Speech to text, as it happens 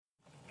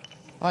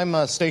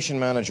I'm station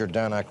manager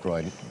Dan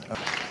Aykroyd.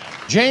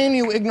 Jane,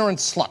 you ignorant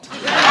slut.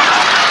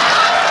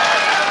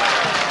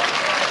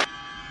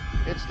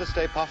 It's the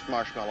Stay Puft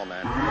Marshmallow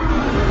Man.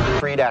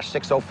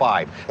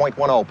 3-605, 0.10,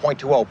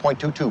 0.20,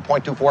 0.22,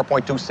 0.24,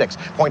 0.26,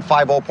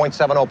 0.50,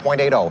 0.70,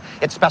 0.80.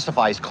 It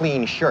specifies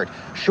clean shirt,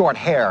 short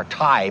hair,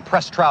 tie,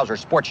 pressed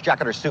trousers, sports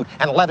jacket or suit,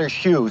 and leather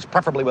shoes,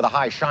 preferably with a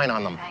high shine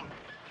on them.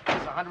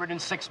 It's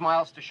 106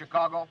 miles to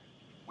Chicago.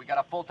 We got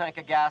a full tank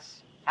of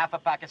gas, half a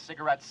pack of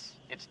cigarettes.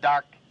 It's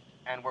dark,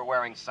 and we're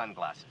wearing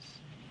sunglasses.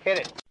 Hit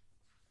it.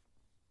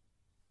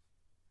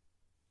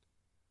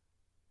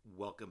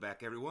 Welcome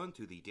back, everyone,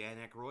 to the Dan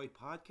Aykroyd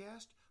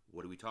podcast.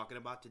 What are we talking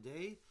about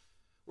today?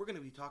 We're going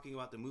to be talking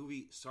about the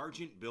movie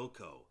Sergeant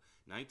Bilko,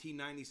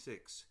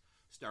 1996,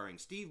 starring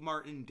Steve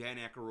Martin, Dan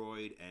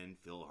Aykroyd, and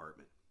Phil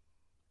Hartman.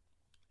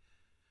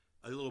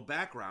 A little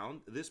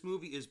background, this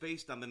movie is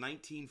based on the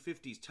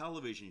 1950s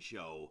television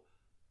show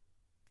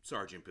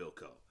Sergeant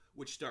Bilko,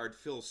 which starred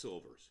Phil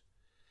Silvers.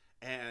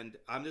 And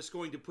I'm just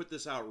going to put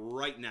this out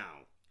right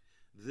now.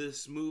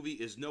 This movie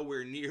is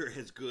nowhere near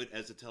as good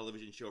as a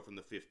television show from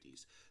the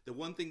 50s. The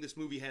one thing this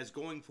movie has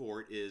going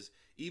for it is,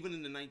 even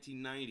in the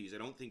 1990s, I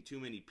don't think too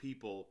many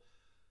people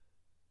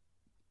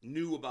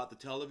knew about the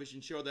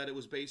television show that it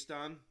was based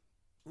on,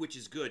 which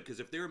is good, because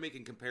if they were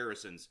making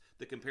comparisons,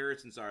 the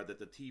comparisons are that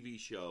the TV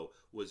show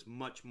was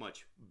much,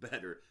 much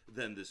better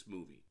than this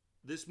movie.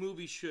 This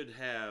movie should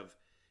have,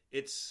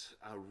 it's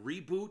a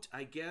reboot,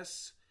 I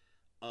guess,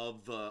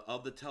 of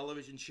the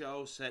television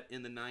show set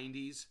in the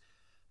 90s.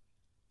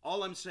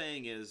 All I'm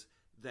saying is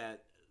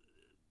that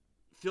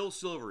Phil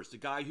Silvers, the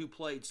guy who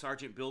played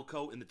Sergeant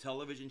Bilko in the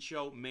television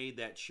show, made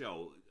that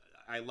show.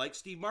 I like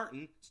Steve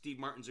Martin. Steve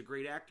Martin's a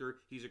great actor.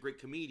 He's a great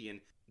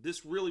comedian.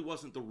 This really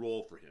wasn't the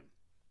role for him.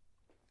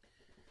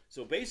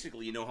 So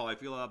basically, you know how I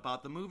feel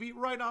about the movie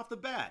right off the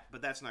bat.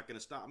 But that's not going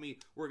to stop me.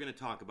 We're going to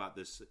talk about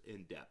this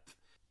in depth.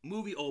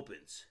 Movie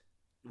opens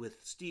with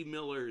Steve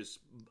Miller's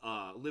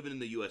Living in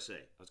the USA.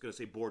 I was going to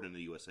say Born in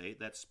the USA.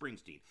 That's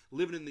Springsteen.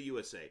 Living in the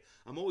USA.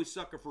 I'm always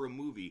sucker for a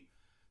movie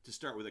to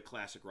start with a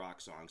classic rock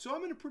song. So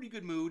I'm in a pretty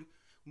good mood.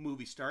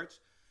 Movie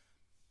starts.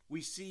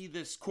 We see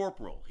this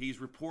corporal.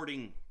 He's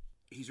reporting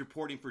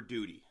for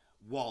duty.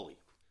 Wally.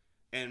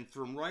 And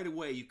from right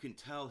away, you can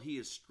tell he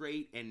is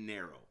straight and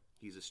narrow.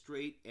 He's a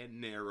straight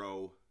and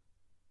narrow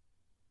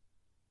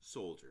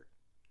soldier.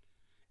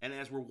 And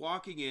as we're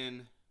walking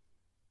in,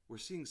 we're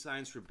seeing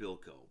signs for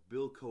Bilko.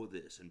 Bilko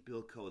this and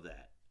Bilko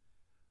that.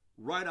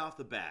 Right off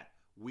the bat,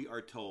 we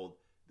are told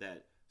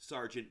that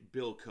Sergeant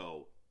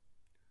Bilko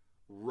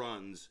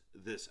runs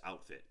this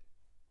outfit.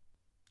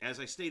 As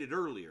I stated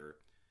earlier,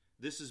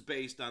 this is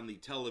based on the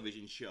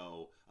television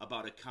show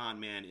about a con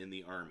man in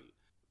the Army.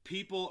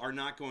 People are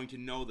not going to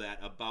know that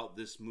about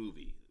this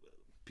movie.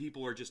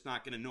 People are just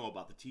not going to know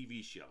about the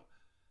TV show.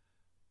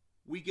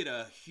 We get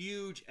a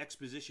huge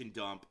exposition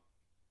dump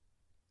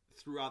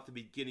throughout the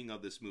beginning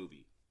of this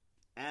movie.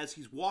 As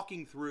he's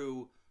walking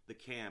through the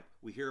camp,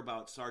 we hear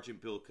about Sergeant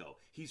Bilko.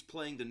 He's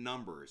playing the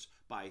numbers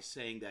by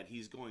saying that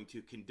he's going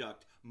to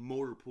conduct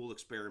motor pool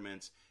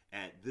experiments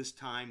at this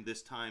time,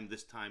 this time,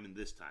 this time, and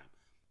this time.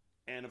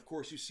 And of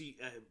course, you see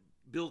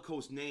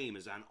Bilko's name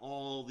is on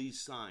all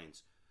these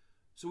signs.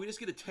 So we just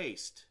get a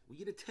taste. We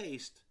get a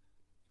taste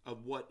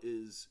of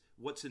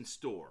what's in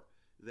store.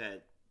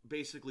 That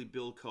basically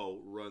Bilko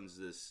runs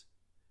this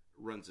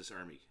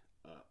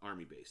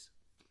army base.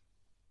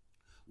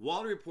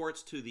 Wally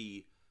reports to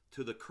the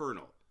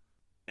colonel,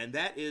 and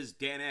that is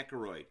Dan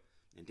Aykroyd.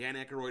 And Dan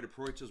Aykroyd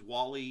approaches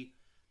Wally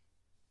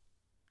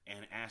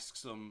and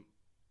asks him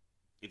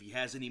if he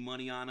has any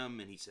money on him,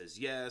 and he says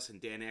yes. And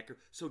Dan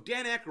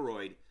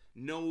Aykroyd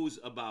knows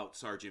about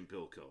Sergeant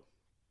Bilko.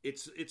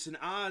 It's an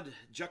odd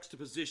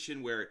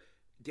juxtaposition where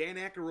Dan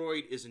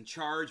Aykroyd is in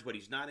charge, but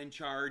he's not in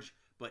charge.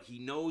 But he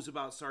knows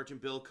about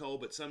Sergeant Bilko,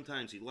 but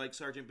sometimes he likes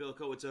Sergeant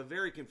Bilko. It's a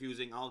very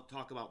confusing. I'll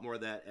talk about more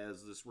of that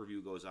as this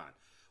review goes on.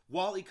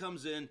 Wally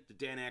comes in to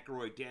Dan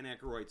Aykroyd. Dan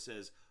Aykroyd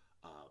says,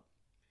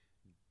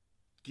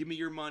 give me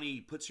your money.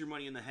 He puts your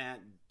money in the hat.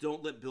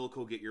 Don't let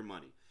Bilko get your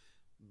money.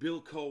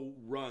 Bilko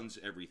runs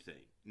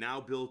everything.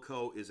 Now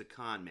Bilko is a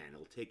con man.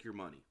 He'll take your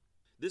money.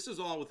 This is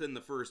all within the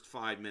first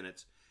 5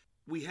 minutes.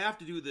 We have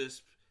to do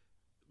this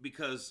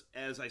because,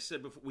 as I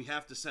said before, we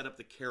have to set up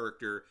the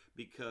character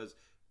because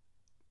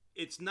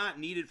it's not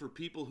needed for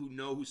people who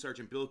know who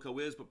Sergeant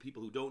Bilko is, but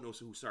people who don't know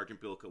who Sergeant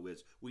Bilko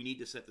is. We need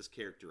to set this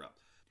character up.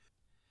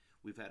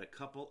 We've had a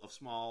couple of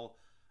small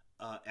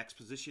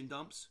exposition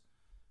dumps.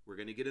 We're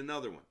going to get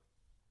another one.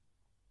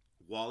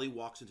 Wally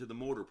walks into the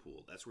motor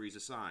pool. That's where he's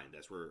assigned.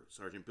 That's where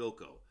Sergeant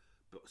Bilko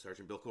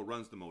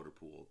runs the motor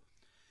pool.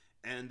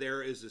 And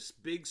there is this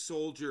big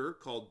soldier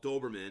called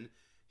Doberman.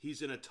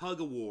 He's in a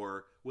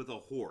tug-of-war with a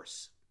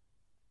horse.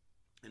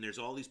 And there's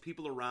all these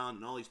people around,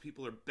 and all these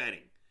people are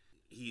betting.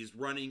 He's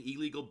running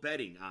illegal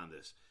betting on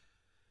this.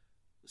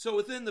 So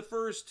within the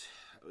first,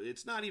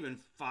 it's not even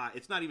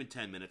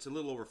 10 minutes, a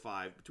little over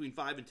 5, between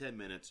 5 and 10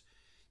 minutes,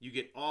 you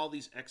get all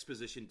these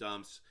exposition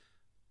dumps.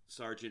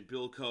 Sergeant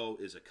Bilko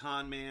is a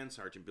con man.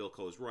 Sergeant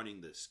Bilko is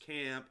running this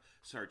camp.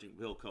 Sergeant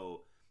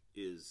Bilko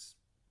is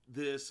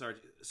this,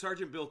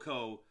 Sergeant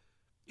Bilko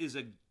is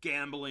a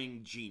gambling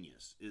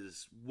genius,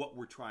 is what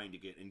we're trying to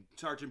get. And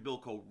Sergeant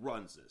Bilko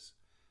runs this.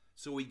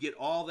 So we get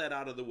all that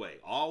out of the way,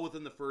 all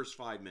within the first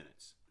 5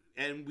 minutes.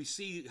 And we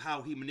see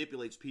how he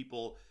manipulates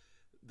people.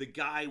 The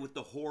guy with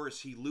the horse,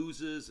 he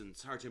loses, and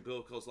Sergeant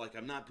Bilko's like,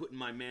 I'm not putting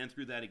my man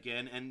through that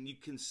again. And you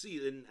can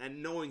see,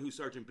 and knowing who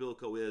Sergeant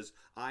Bilko is,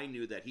 I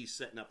knew that he's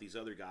setting up these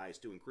other guys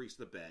to increase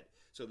the bet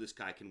so this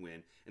guy can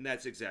win. And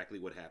that's exactly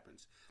what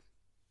happens.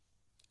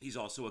 He's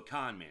also a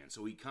con man,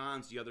 so he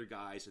cons the other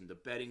guys into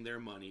betting their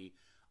money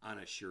on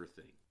a sure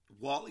thing.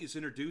 Wally is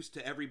introduced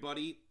to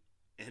everybody,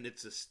 and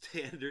it's a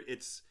standard.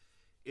 It's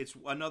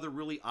another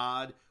really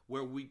odd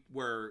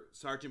where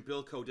Sergeant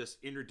Bilko just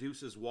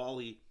introduces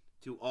Wally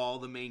to all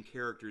the main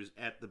characters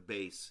at the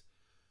base.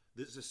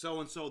 This is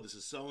so and so. This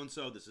is so and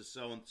so. This is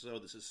so and so.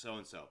 This is so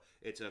and so.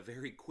 It's a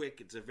very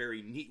quick. It's a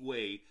very neat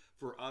way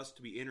for us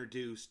to be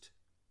introduced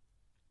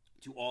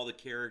to all the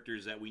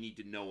characters that we need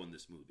to know in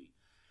this movie.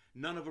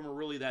 None of them are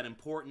really that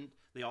important.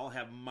 They all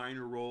have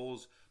minor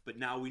roles, but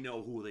now we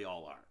know who they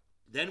all are.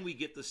 Then we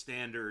get the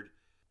standard,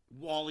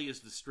 Wally is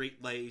the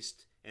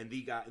straight-laced, and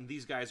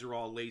these guys are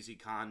all lazy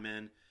con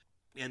men,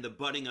 and the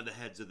butting of the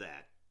heads of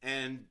that.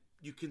 And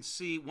you can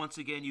see, once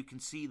again, you can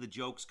see the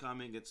jokes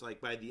coming. It's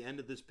like by the end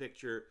of this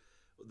picture,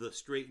 the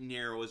straight and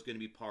narrow is going to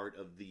be part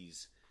of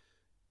these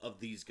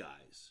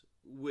guys,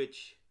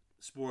 which...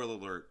 spoiler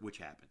alert, which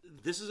happened.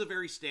 This is a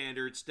very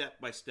standard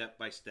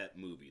step-by-step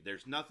movie.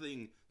 There's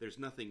nothing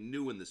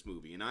new in this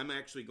movie, and I'm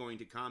actually going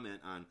to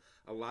comment on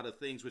a lot of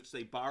things which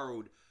they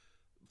borrowed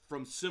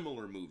from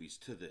similar movies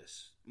to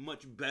this.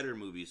 Much better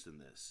movies than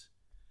this.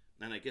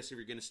 And I guess if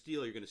you're going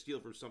to steal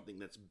from something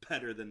that's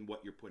better than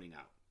what you're putting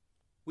out.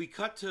 We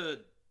cut to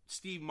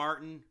Steve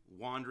Martin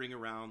wandering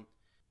around,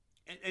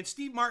 and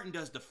Steve Martin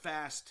does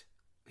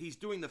he's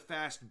doing the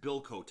fast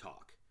Bilko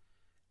talk.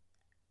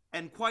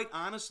 And quite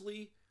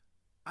honestly,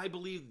 I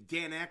believe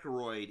Dan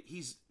Aykroyd,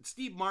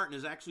 Steve Martin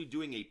is actually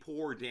doing a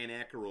poor Dan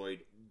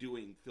Aykroyd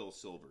doing Phil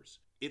Silvers.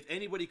 If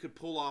anybody could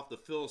pull off the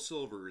Phil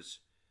Silvers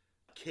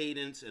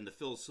cadence and the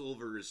Phil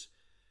Silvers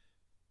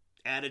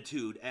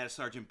attitude as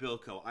Sergeant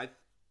Bilko,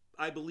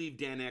 I believe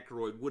Dan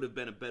Aykroyd would have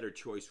been a better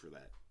choice for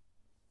that.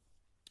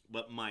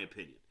 But my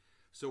opinion.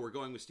 So we're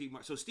going with Steve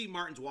Martin. So Steve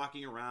Martin's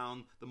walking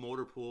around the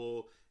motor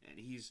pool, and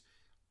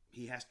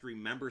he has to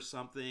remember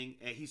something,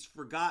 and he's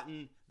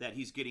forgotten that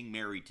he's getting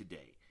married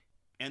today.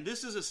 And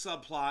this is a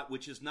subplot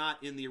which is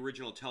not in the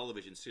original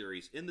television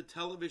series. In the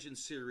television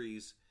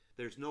series,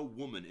 there's no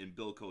woman in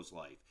Bilko's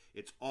life.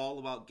 It's all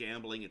about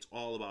gambling. It's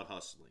all about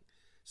hustling.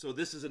 So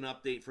this is an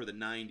update for the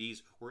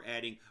 90s. We're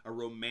adding a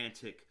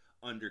romantic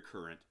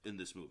undercurrent in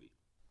this movie,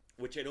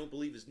 which I don't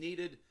believe is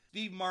needed.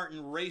 Steve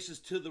Martin races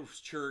to the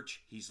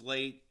church. He's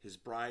late. His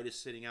bride is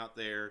sitting out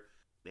there.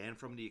 And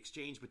from the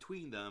exchange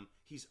between them,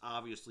 he's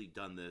obviously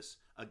done this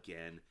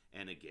again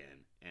and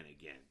again and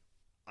again.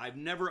 I've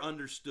never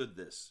understood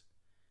this.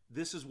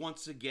 This is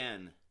once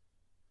again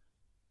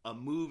a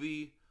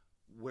movie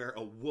where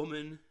a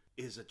woman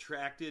is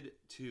attracted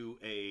to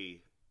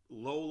a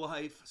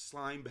lowlife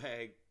slime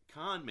bag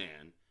con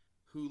man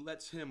who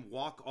lets him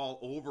walk all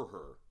over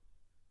her,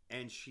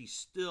 and she's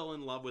still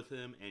in love with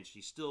him and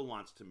she still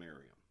wants to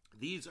marry him.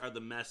 These are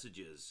the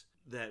messages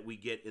that we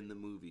get in the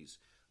movies.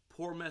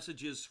 Poor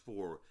messages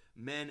for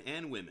men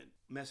and women.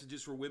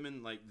 Messages for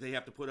women like they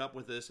have to put up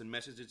with this, and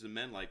messages to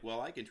men like,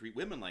 well, I can treat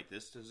women like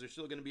this because they're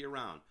still going to be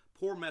around.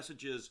 Poor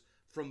messages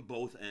from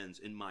both ends,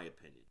 in my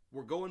opinion.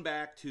 We're going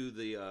back to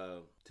the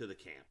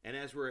camp, and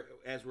as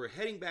we're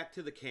heading back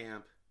to the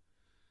camp,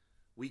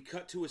 we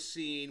cut to a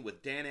scene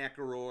with Dan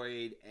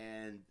Aykroyd,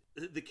 and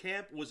the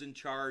camp was in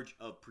charge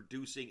of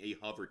producing a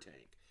hover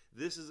tank.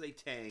 This is a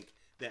tank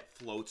that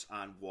floats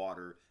on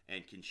water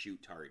and can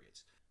shoot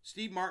targets.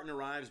 Steve Martin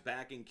arrives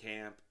back in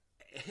camp,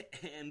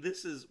 and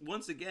this is,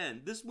 once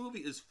again, this movie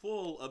is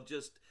full of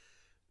just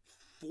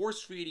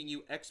force-feeding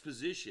you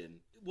exposition.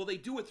 Well, they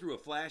do it through a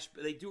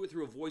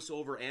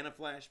voiceover and a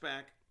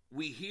flashback.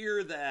 We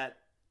hear that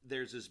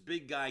there's this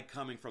big guy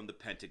coming from the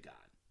Pentagon.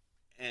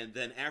 And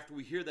then after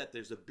we hear that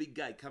there's a big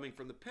guy coming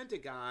from the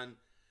Pentagon,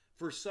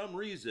 for some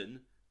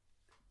reason,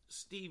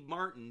 Steve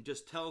Martin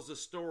just tells a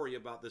story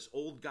about this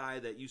old guy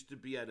that used to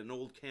be at an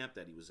old camp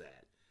that he was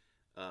at.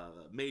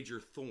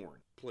 Major Thorne,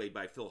 played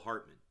by Phil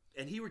Hartman.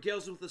 And he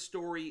regales with the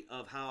story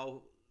of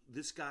how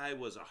this guy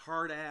was a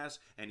hard ass,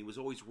 and he was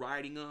always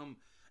riding him,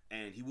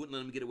 and he wouldn't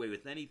let him get away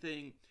with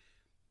anything.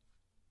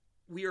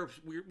 We're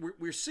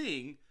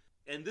seeing,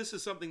 and this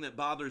is something that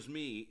bothers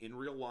me in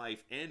real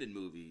life and in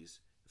movies,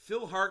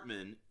 Phil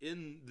Hartman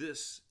in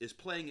this is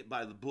playing it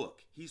by the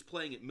book. He's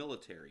playing it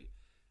military.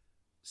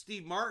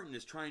 Steve Martin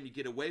is trying to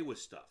get away with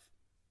stuff.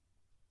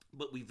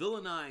 But we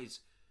villainize,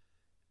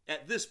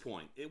 at this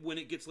point, when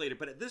it gets later,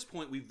 but at this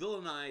point we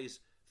villainize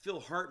Phil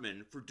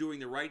Hartman for doing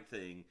the right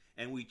thing,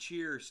 and we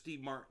cheer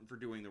Steve Martin for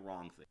doing the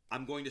wrong thing.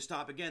 I'm going to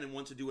stop again and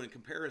want to do a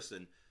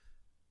comparison.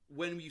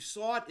 When you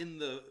saw it in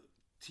the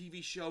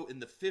TV show in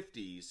the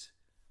 50s,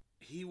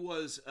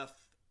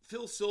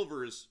 Phil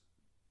Silvers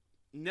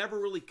never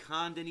really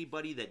conned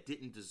anybody that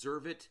didn't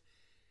deserve it.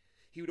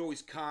 he would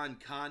always con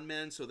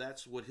men, so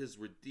that's what his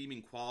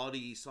redeeming quality.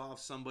 He saw if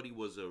somebody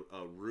was a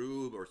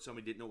rube or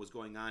somebody didn't know what was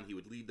going on, he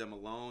would leave them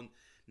alone.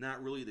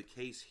 Not really the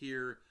case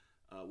here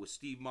with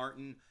Steve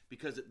Martin,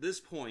 because at this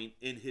point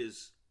in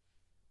his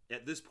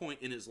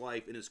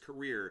life, in his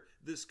career,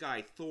 this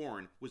guy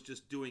Thorne was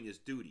just doing his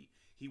duty.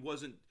 He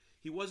wasn't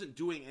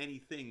doing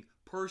anything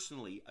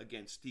personally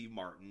against Steve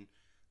Martin,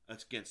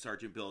 against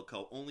Sergeant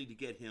Bilko, only to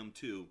get him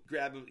to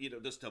grab him,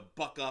 just to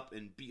buck up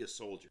and be a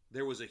soldier.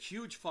 There was a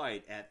huge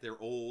fight at their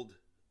old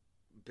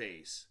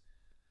base.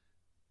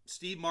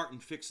 Steve Martin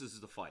fixes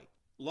the fight.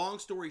 Long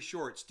story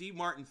short, Steve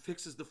Martin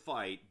fixes the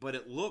fight, but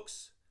it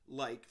looks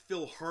like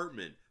Phil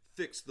Hartman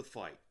fixed the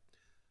fight.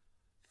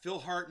 Phil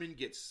Hartman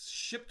gets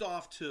shipped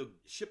off to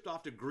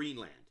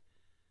Greenland.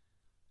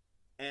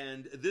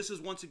 And this is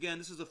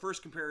the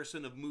first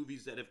comparison of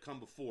movies that have come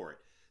before it.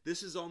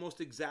 This is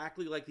almost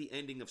exactly like the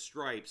ending of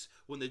Stripes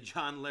when the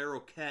John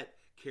Larroquette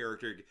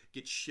character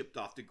gets shipped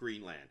off to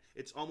Greenland.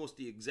 It's almost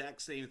the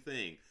exact same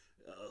thing.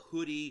 A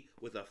hoodie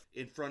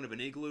in front of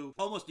an igloo.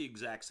 Almost the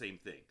exact same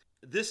thing.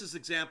 This is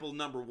example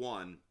number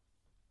 1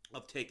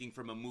 of taking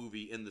from a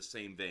movie in the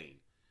same vein.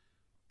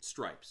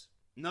 Stripes.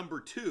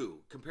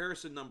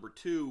 Comparison number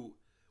 2,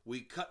 we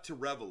cut to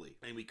Reveille.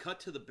 And we cut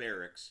to the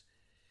barracks.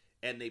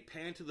 And they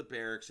pan to the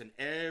barracks and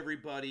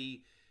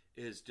everybody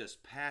is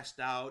just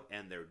passed out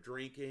and they're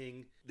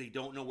drinking. They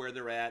don't know where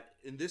they're at.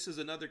 And this is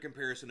another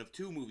comparison of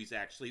 2 movies,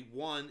 actually.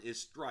 One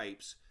is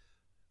Stripes,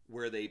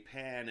 where they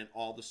pan and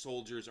all the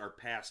soldiers are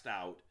passed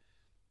out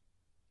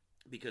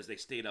because they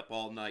stayed up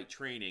all night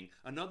training.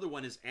 Another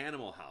one is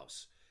Animal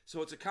House.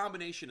 So it's a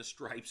combination of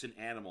Stripes and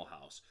Animal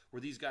House,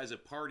 where these guys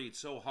have partied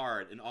so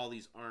hard and all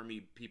these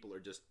army people are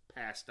just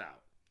passed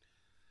out.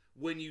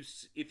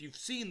 If you've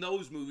seen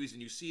those movies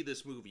and you see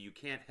this movie, you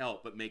can't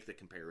help but make the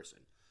comparison.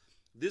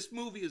 This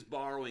movie is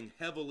borrowing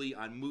heavily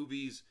on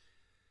movies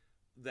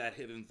that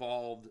have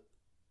involved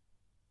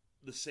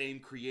the same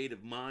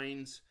creative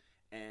minds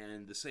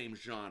and the same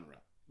genre.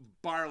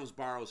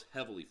 Borrows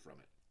heavily from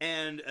it.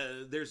 And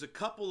there's a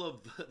couple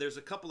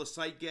of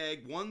sight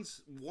gag.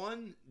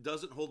 One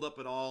doesn't hold up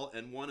at all,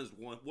 and one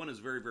is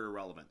very, very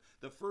relevant.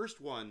 The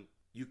first one,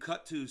 you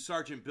cut to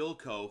Sergeant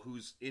Bilko,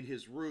 who's in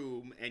his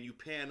room, and you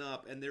pan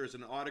up, and there's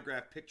an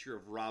autographed picture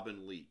of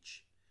Robin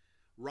Leach.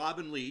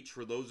 Robin Leach,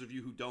 for those of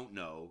you who don't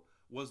know,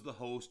 was the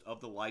host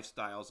of the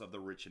Lifestyles of the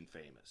Rich and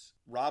Famous.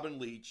 Robin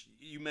Leach,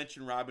 you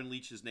mention Robin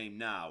Leach's name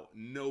now,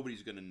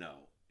 nobody's going to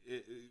know.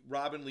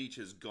 Robin Leach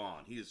is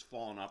gone. He has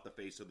fallen off the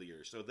face of the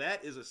earth. So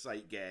that is a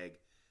sight gag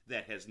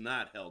that has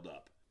not held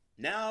up.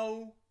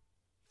 Now,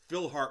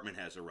 Phil Hartman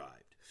has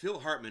arrived. Phil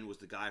Hartman was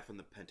the guy from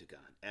the Pentagon,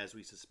 as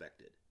we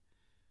suspected.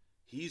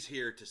 He's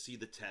here to see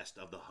the test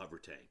of the hover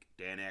tank.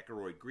 Dan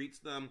Aykroyd greets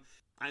them.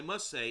 I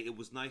must say, it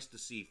was nice to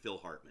see Phil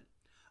Hartman.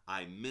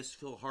 I miss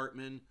Phil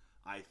Hartman.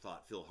 I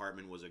thought Phil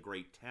Hartman was a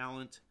great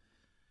talent.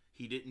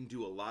 He didn't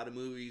do a lot of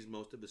movies.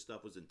 Most of his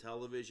stuff was in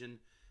television.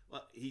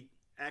 Well, he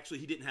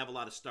didn't have a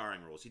lot of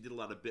starring roles. He did a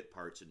lot of bit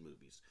parts in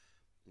movies.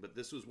 But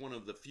this was one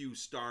of the few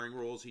starring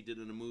roles he did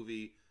in a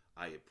movie.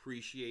 I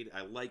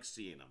like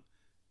seeing him.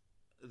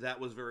 That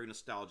was very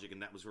nostalgic,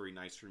 and that was very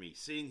nice for me.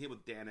 Seeing him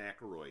with Dan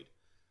Aykroyd.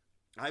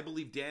 I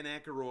believe Dan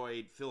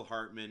Aykroyd, Phil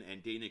Hartman,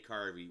 and Dana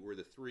Carvey were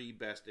the 3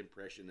 best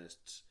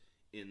impressionists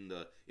in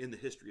the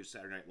history of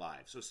Saturday Night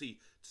Live. So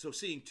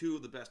seeing 2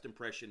 of the best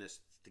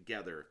impressionists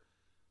together,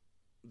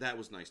 that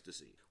was nice to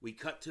see. We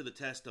cut to the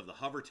test of the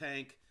hover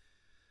tank.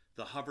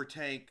 The hover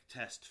tank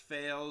test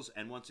fails,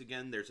 and once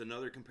again, there's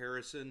another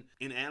comparison.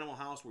 In Animal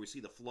House, where we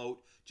see the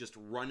float just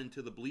run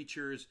into the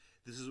bleachers,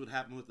 this is what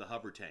happened with the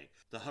hover tank.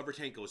 The hover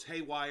tank goes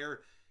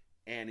haywire,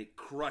 and it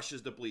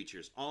crushes the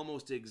bleachers,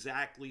 almost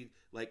exactly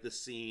like the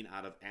scene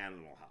out of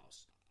Animal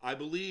House. I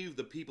believe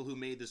the people who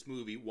made this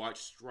movie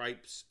watched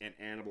Stripes and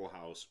Animal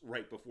House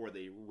right before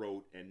they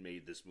wrote and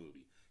made this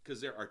movie.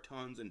 Because there are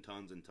tons and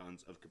tons and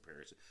tons of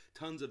comparison.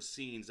 Tons of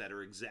scenes that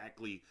are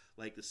exactly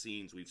like the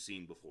scenes we've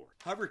seen before.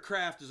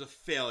 Hovercraft is a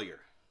failure.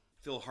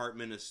 Phil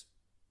Hartman is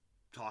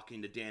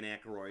talking to Dan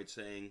Aykroyd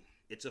saying,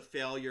 it's a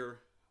failure.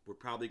 We're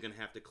probably going to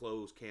have to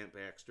close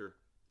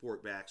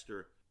Fort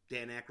Baxter.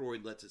 Dan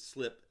Aykroyd lets it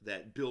slip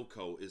that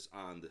Bilko is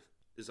on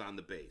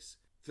the base.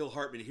 Phil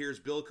Hartman hears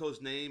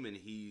Bilko's name and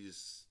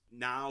he's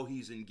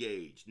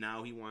engaged.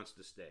 Now he wants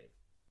to stay.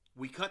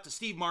 We cut to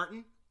Steve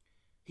Martin.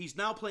 He's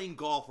now playing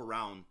golf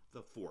around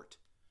the fort.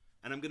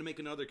 And I'm going to make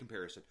another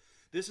comparison.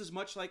 This is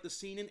much like the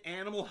scene in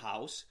Animal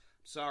House.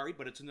 Sorry,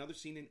 but it's another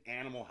scene in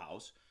Animal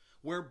House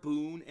where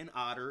Boone and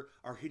Otter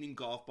are hitting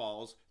golf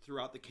balls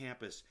throughout the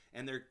campus.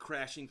 And they're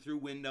crashing through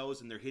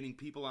windows and they're hitting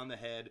people on the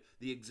head.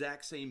 The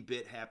exact same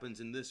bit happens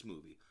in this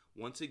movie.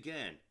 Once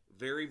again,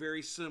 very,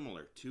 very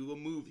similar to a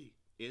movie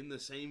in the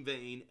same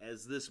vein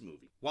as this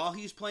movie. While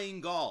he's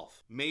playing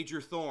golf, Major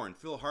Thorne,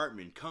 Phil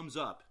Hartman, comes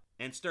up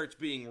and starts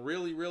being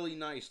really, really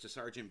nice to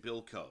Sergeant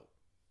Bilko.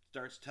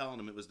 Starts telling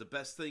him it was the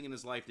best thing in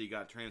his life that he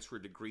got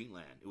transferred to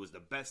Greenland. It was the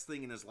best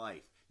thing in his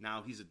life.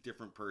 Now he's a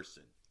different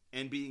person.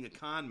 And being a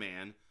con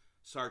man,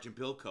 Sergeant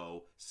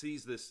Bilko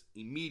sees this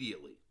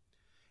immediately.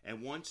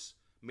 And once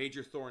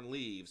Major Thorne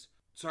leaves,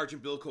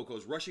 Sergeant Bilko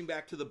goes rushing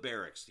back to the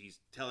barracks. He's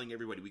telling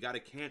everybody, we got to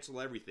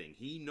cancel everything.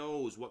 He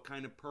knows what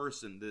kind of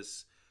person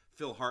this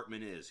Phil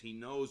Hartman is. He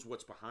knows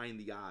what's behind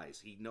the eyes.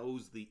 He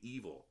knows the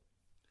evil,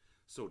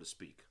 so to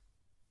speak.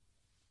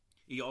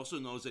 He also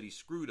knows that he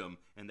screwed them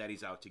and that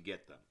he's out to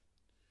get them.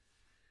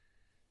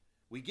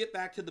 We get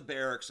back to the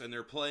barracks, and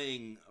they're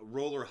playing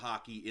roller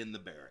hockey in the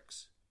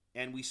barracks.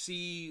 And we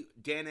see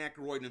Dan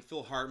Aykroyd and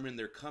Phil Hartman.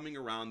 They're coming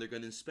around. They're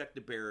going to inspect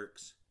the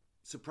barracks.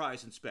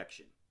 Surprise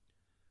inspection.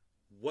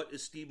 What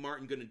is Steve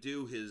Martin going to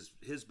do?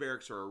 His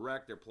barracks are a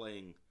wreck. They're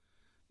playing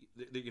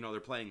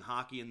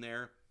hockey in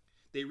there.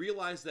 They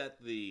realize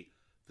that the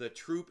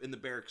troop in the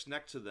barracks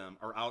next to them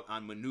are out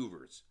on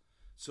maneuvers.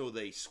 So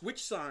they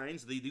switch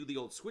signs. They do the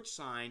old switch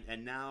sign,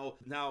 and now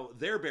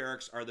their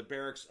barracks are the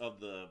barracks of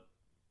the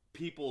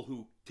people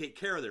who take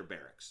care of their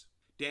barracks.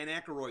 Dan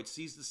Aykroyd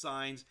sees the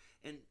signs,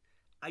 and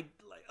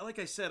like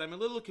I said, I'm a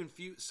little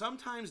confused.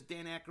 Sometimes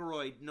Dan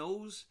Aykroyd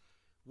knows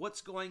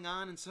what's going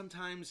on, and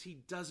sometimes he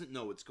doesn't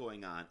know what's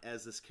going on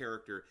as this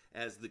character,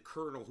 as the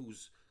colonel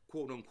who's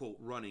quote-unquote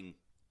running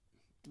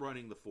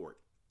the fort.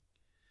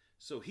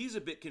 So he's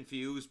a bit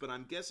confused, but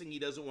I'm guessing he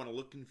doesn't want to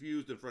look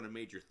confused in front of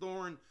Major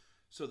Thorne,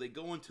 so they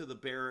go into the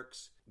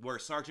barracks where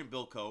Sergeant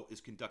Bilko is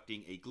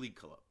conducting a glee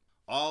club.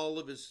 All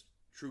of his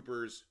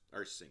troopers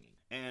are singing.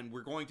 And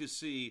we're going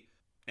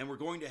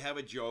to have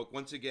a joke.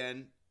 Once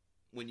again,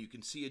 when you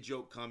can see a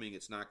joke coming,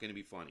 it's not going to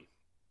be funny.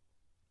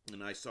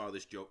 And I saw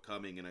this joke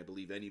coming, and I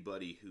believe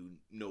anybody who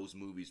knows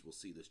movies will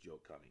see this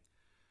joke coming.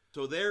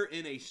 So they're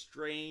in a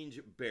strange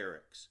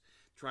barracks,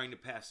 trying to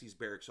pass these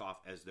barracks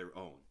off as their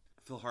own.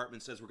 Phil Hartman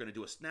says, we're going to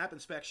do a snap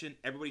inspection.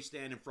 Everybody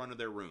stand in front of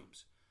their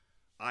rooms.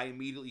 I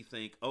immediately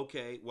think,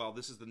 okay, well,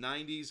 this is the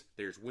 90s.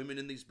 There's women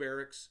in these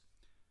barracks.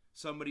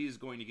 Somebody is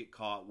going to get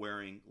caught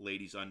wearing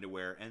ladies'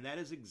 underwear, and that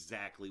is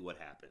exactly what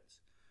happens.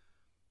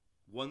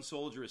 One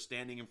soldier is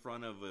standing in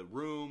front of a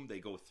room. They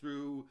go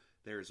through.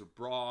 There's a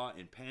bra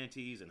and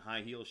panties and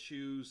high heel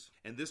shoes.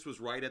 And this was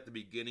right at the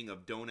beginning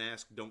of Don't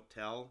Ask, Don't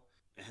Tell.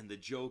 And the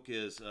joke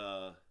is,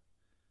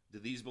 do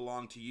these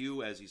belong to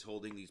you? As he's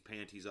holding these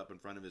panties up in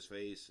front of his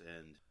face.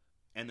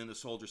 And then the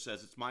soldier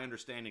says, it's my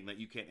understanding that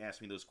you can't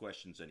ask me those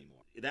questions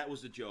anymore. That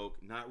was a joke,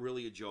 not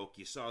really a joke.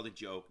 You saw the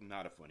joke,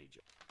 not a funny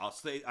joke.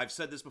 I've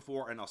said this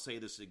before, and I'll say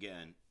this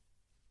again.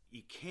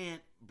 You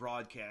can't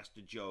broadcast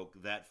a joke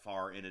that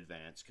far in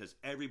advance because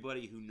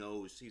everybody who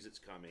knows sees it's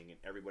coming, and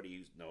everybody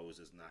who knows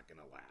is not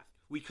going to laugh.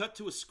 We cut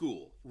to a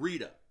school.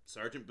 Rita,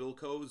 Sergeant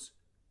Bilko's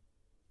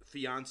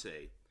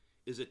fiance,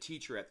 is a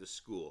teacher at the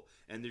school,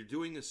 and they're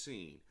doing a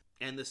scene.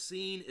 And the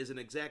scene is an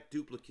exact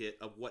duplicate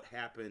of what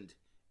happened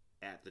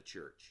at the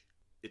church.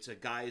 It's a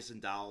Guys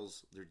and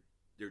Dolls.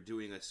 They're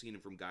doing a scene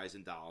from Guys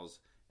and Dolls,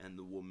 and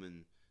the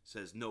woman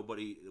says no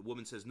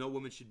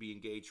woman should be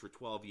engaged for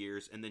 12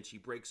 years, and then she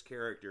breaks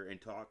character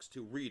and talks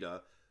to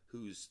Rita,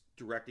 who's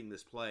directing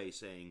this play,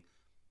 saying,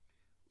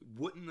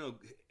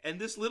 and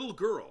this little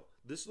girl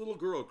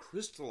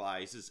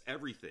crystallizes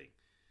everything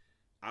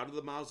out of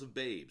the mouths of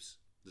babes.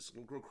 This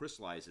little girl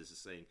crystallizes is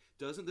saying,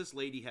 doesn't this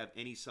lady have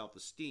any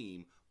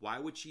self-esteem? Why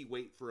would she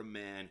wait for a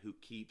man who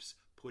keeps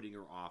putting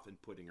her off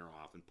and putting her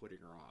off and putting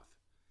her off?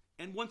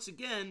 And once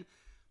again,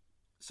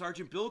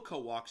 Sergeant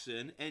Bilko walks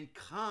in and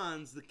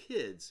cons the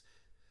kids,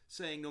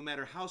 saying no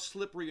matter how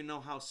slippery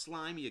or how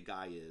slimy a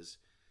guy is,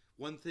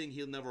 one thing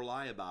he'll never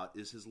lie about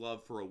is his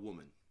love for a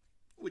woman,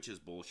 which is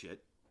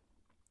bullshit.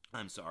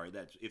 I'm sorry,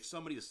 that if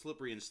somebody is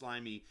slippery and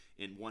slimy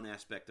in one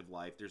aspect of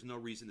life, there's no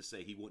reason to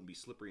say he wouldn't be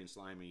slippery and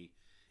slimy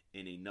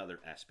in another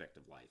aspect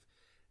of life.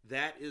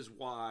 That is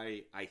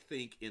why I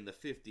think in the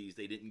 50s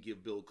they didn't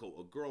give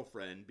Bilko a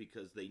girlfriend,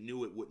 because they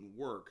knew it wouldn't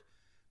work,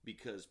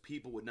 because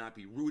people would not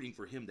be rooting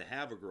for him to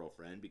have a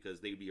girlfriend because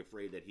they'd be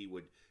afraid that he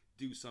would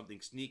do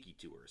something sneaky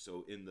to her.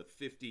 So in the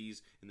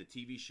 50s, in the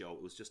TV show,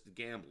 it was just the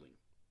gambling,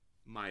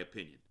 my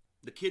opinion.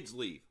 The kids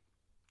leave.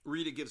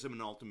 Rita gives him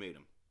an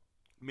ultimatum.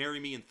 Marry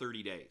me in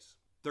 30 days.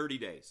 30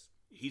 days.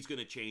 He's going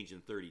to change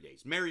in 30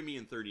 days. Marry me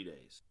in 30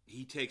 days.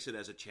 He takes it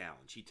as a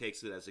challenge. He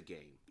takes it as a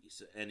game.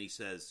 And he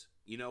says,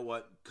 you know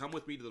what? Come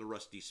with me to the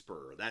Rusty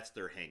Spur. That's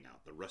their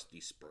hangout, the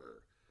Rusty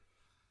Spur.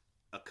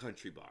 A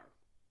country bar.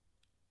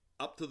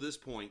 Up to this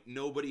point,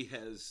 nobody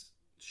has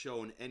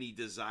shown any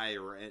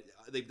desire.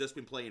 They've just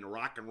been playing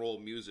rock and roll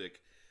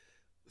music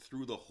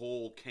through the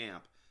whole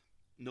camp.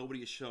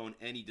 Nobody has shown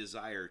any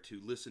desire to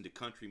listen to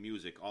country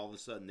music. All of a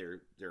sudden,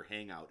 their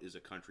hangout is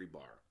a country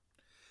bar.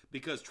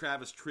 Because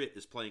Travis Tritt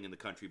is playing in the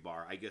country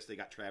bar. I guess they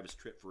got Travis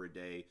Tritt for a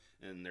day,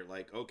 and they're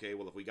like, okay,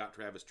 well, if we got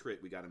Travis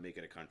Tritt, we got to make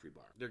it a country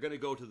bar. They're going to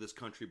go to this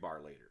country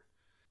bar later.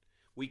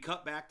 We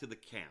cut back to the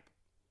camp.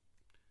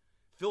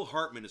 Phil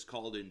Hartman has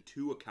called in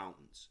 2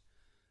 accountants.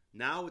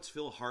 Now it's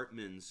Phil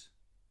Hartman's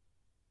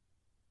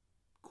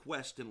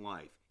quest in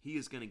life. He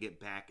is going to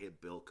get back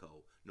at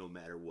Bilko no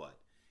matter what.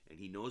 And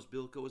he knows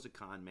Bilko is a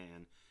con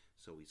man,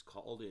 so he's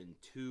called in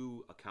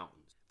 2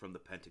 accountants from the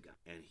Pentagon.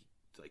 And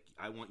he's like,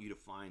 I want you to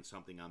find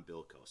something on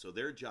Bilko. So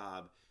their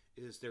job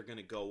is they're going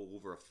to go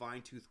over a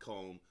fine-tooth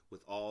comb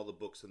with all the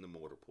books in the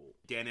motor pool.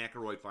 Dan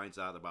Aykroyd finds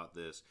out about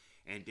this,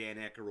 and Dan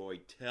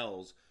Aykroyd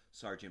tells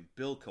Sergeant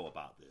Bilko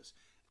about this.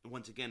 And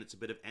once again, it's a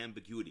bit of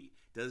ambiguity.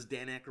 Does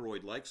Dan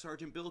Aykroyd like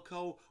Sergeant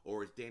Bilko,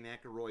 or is Dan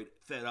Aykroyd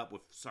fed up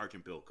with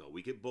Sergeant Bilko?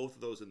 We get both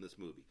of those in this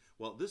movie.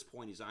 Well, at this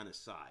point, he's on his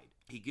side.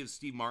 He gives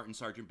Steve Martin,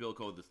 Sergeant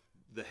Bilko,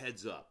 the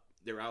heads up.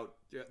 They're out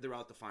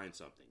to find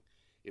something.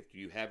 If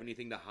you have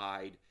anything to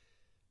hide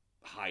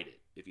it.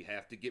 If you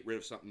have to get rid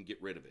of something,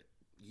 get rid of it.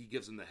 He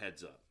gives them the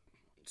heads up.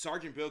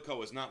 Sergeant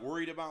Bilko is not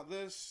worried about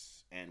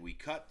this, and we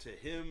cut to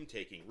him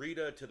taking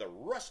Rita to the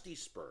Rusty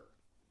Spur.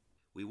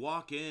 We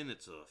walk in,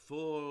 it's a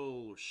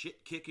full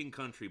shit-kicking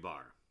country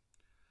bar.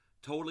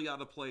 Totally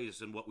out of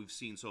place in what we've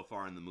seen so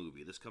far in the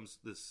movie.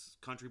 This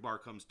country bar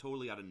comes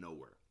totally out of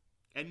nowhere.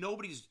 And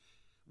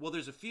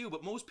there's a few,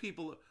 but most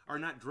people are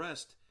not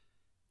dressed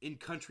in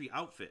country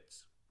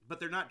outfits.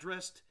 But they're not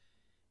dressed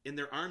in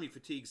their army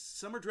fatigues.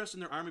 Some are dressed in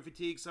their army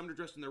fatigues, some are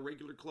dressed in their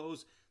regular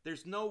clothes.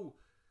 There's no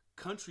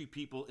country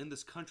people in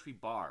this country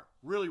bar.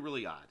 Really,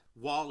 really odd.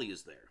 Wally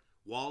is there.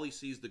 Wally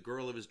sees the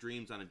girl of his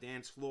dreams on a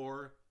dance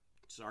floor.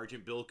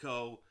 Sergeant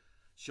Bilko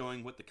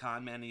showing what the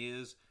con man he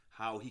is,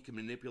 how he can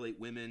manipulate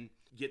women,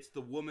 gets the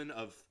woman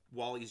of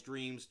Wally's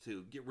dreams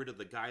to get rid of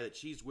the guy that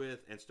she's with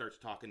and starts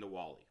talking to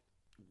Wally.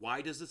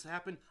 Why does this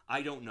happen?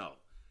 I don't know,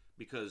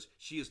 because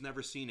she is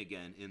never seen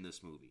again in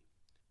this movie.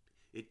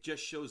 It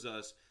just shows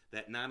us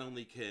that not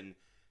only can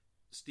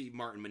Steve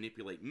Martin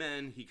manipulate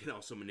men, he can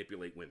also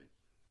manipulate women.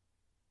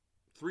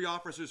 3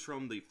 officers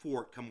from the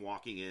fort come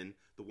walking in,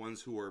 the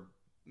ones who are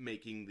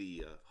making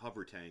the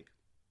hover tank.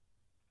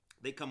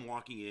 They come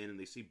walking in and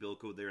they see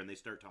Bilko there and they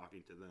start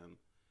talking to them.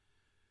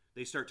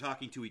 They start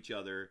talking to each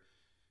other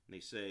and they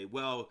say,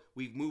 well,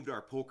 we've moved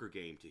our poker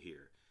game to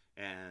here.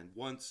 And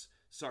once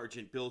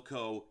Sergeant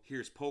Bilko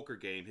hears poker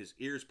game, his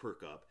ears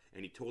perk up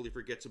and he totally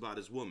forgets about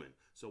his woman.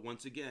 So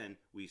once again,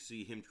 we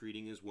see him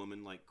treating his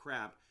woman like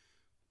crap.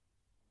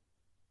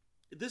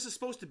 This is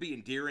supposed to be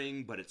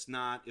endearing, but it's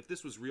not. If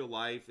this was real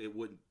life,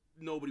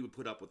 nobody would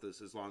put up with this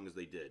as long as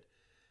they did.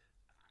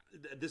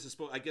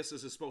 I guess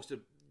this is supposed to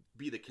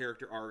be the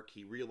character arc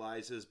he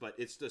realizes, but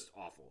it's just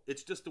awful.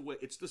 It's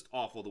just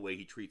awful the way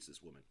he treats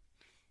this woman.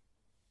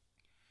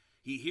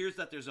 He hears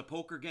that there's a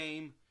poker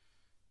game,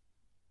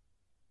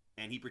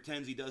 and he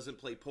pretends he doesn't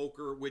play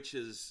poker, which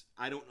is,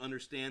 I don't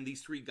understand.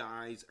 These 3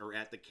 guys are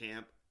at the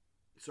camp.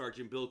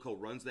 Sergeant Bilko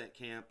runs that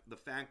camp. The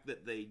fact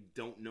that they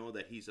don't know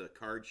that he's a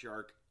card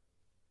shark,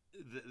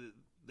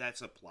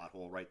 that's a plot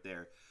hole right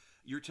there.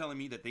 You're telling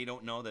me that they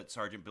don't know that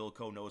Sergeant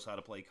Bilko knows how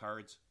to play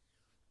cards?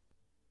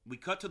 We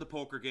cut to the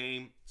poker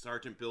game.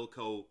 Sergeant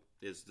Bilko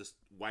is just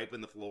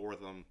wiping the floor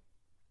with them.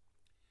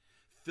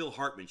 Phil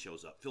Hartman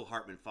shows up. Phil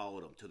Hartman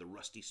followed him to the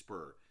Rusty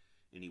Spur.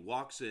 And he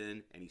walks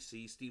in and he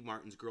sees Steve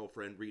Martin's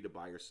girlfriend, Rita,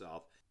 by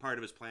herself. Part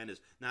of his plan is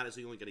not is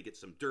he only going to get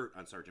some dirt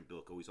on Sergeant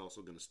Bilko, he's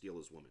also going to steal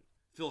his woman.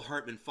 Phil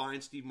Hartman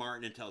finds Steve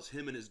Martin and tells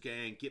him and his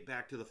gang, get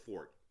back to the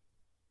fort.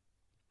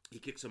 He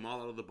kicks them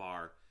all out of the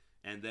bar.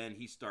 And then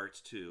he starts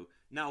to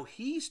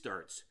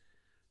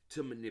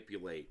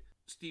manipulate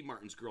Steve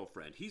Martin's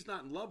girlfriend. He's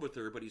not in love with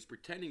her, but he's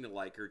pretending to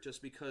like her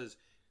just because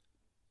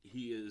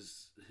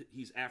he's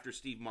after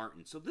Steve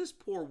Martin. So this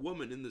poor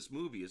woman in this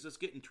movie is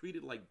just getting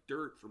treated like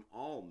dirt from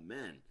all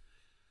men.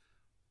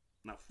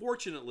 Now,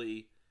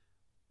 fortunately,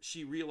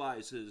 she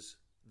realizes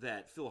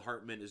that Phil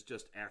Hartman is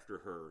just after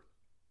her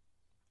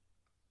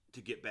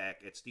to get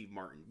back at Steve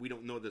Martin. We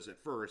don't know this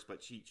at first,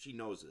 but she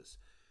knows this.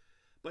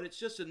 But it's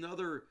just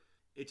another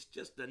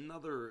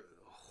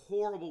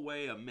horrible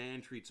way a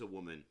man treats a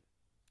woman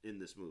in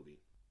this movie.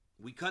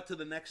 We cut to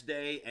the next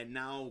day, and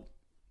now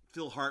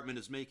Phil Hartman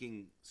is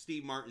making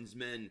Steve Martin's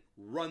men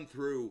run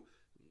through.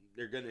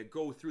 They're going to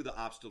go through the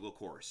obstacle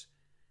course.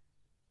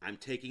 I'm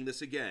taking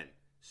this again.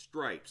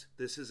 Stripes.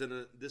 This is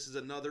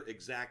another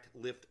exact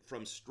lift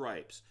from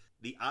Stripes.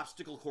 The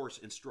obstacle course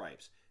in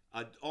Stripes.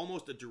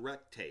 Almost a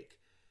direct take.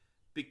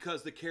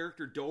 Because the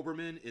character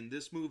Doberman in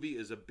this movie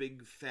is a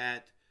big,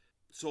 fat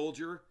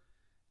soldier,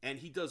 and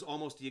he does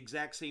almost the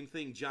exact same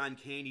thing John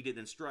Candy did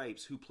in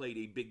Stripes, who played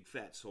a big,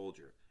 fat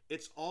soldier.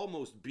 It's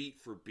almost beat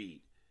for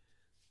beat.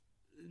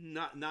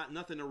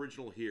 Nothing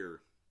original here.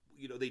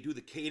 You know, they do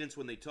the cadence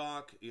when they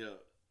talk. You know,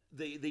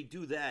 they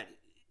do that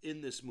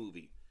in this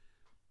movie.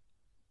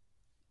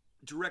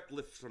 Direct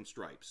lift from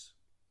Stripes.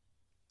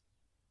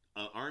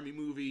 An army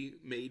movie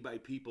made by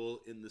people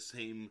in the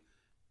same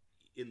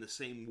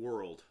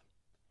world.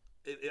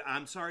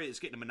 I'm sorry it's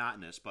getting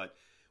monotonous, but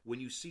when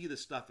you see the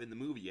stuff in the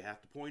movie, you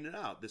have to point it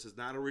out. This is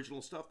not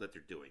original stuff that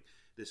they're doing.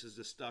 This is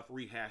the stuff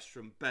rehashed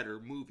from better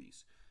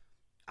movies.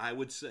 I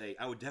would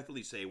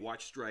definitely say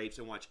watch Stripes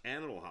and watch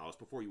Animal House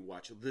before you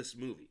watch this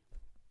movie.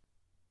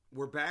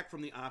 We're back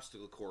from the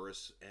obstacle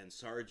course, and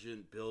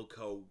Sergeant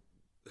Bilko...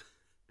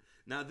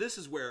 Now, this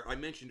is where I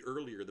mentioned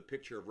earlier the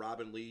picture of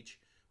Robin Leach,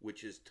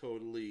 which is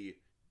totally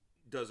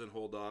doesn't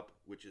hold up,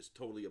 which is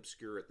totally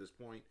obscure at this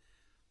point.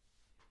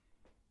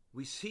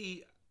 We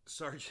see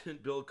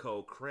Sergeant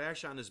Bilko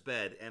crash on his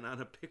bed, and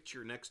on a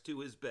picture next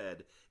to his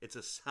bed, it's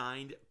a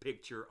signed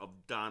picture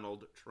of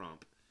Donald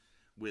Trump.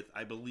 with,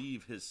 I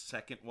believe, his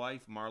second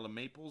wife, Marla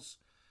Maples,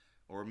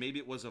 or maybe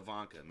it was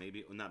Ivanka,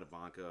 maybe not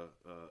Ivanka,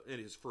 and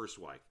his first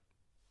wife.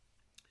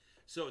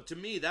 So to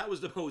me, that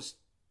was the most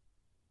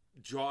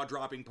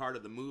jaw-dropping part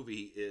of the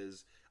movie.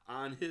 Is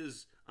on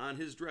his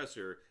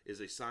dresser is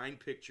a signed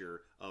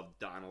picture of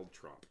Donald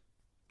Trump.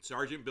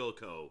 Sergeant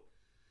Bilko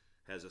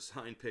has a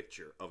signed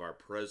picture of our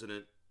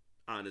president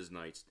on his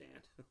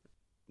nightstand.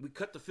 We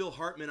cut to Phil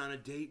Hartman on a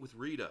date with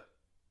Rita.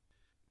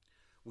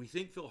 We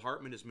think Phil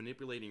Hartman is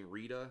manipulating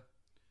Rita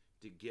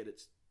to get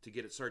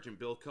at Sergeant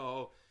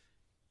Bilko.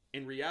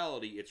 In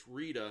reality, it's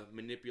Rita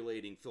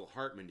manipulating Phil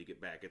Hartman to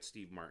get back at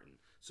Steve Martin.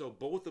 So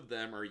both of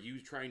them are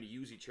trying to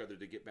use each other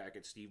to get back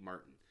at Steve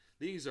Martin.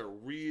 These are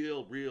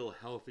real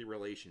healthy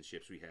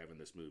relationships we have in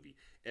this movie.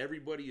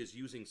 Everybody is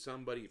using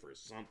somebody for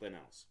something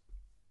else.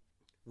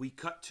 We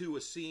cut to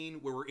a scene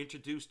where we're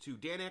introduced to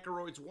Dan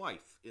Aykroyd's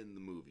wife in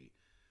the movie.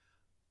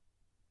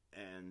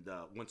 And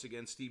once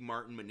again, Steve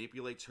Martin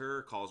manipulates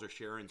her, calls her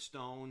Sharon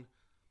Stone.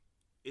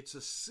 It's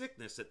a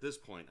sickness at this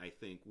point, I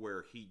think,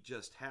 where he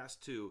just has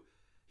to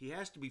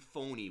be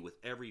phony with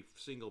every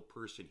single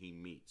person he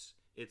meets.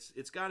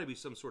 It's got to be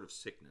some sort of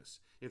sickness.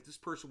 If this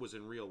person was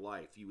in real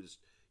life,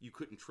 you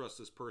couldn't trust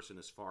this person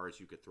as far as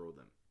you could throw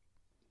them.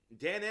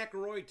 Dan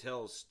Aykroyd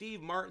tells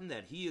Steve Martin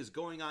that he is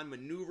going on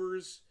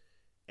maneuvers,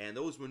 and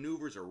those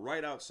maneuvers are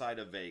right outside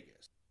of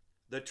Vegas.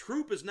 The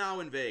troop is now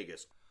in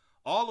Vegas.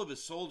 All of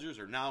his soldiers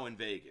are now in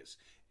Vegas.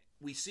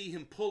 We see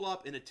him pull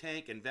up in a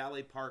tank and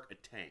valet park a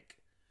tank,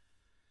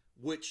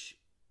 which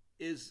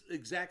is the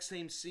exact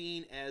same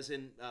scene as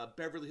in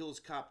Beverly Hills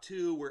Cop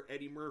 2, where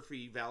Eddie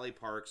Murphy valet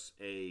parks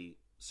a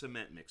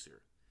cement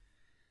mixer.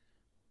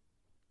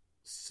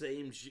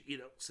 Same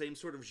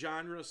sort of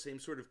genre, same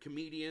sort of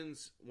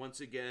comedians. Once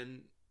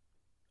again,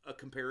 a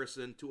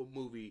comparison to a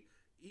movie,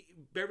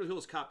 Beverly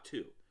Hills Cop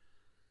 2.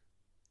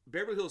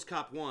 Beverly Hills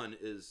Cop 1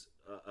 is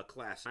a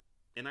classic,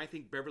 and I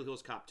think Beverly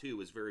Hills Cop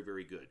 2 is very,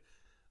 very good.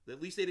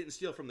 At least they didn't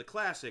steal from the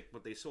classic,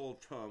 but they stole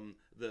from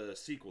the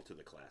sequel to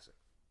the classic.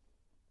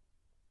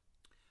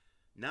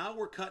 Now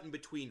we're cutting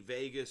between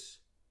Vegas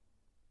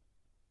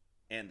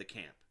and the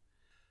camp.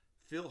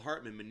 Phil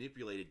Hartman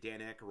manipulated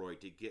Dan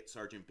Aykroyd to get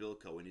Sergeant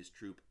Bilko and his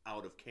troop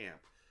out of camp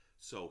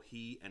so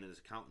he and his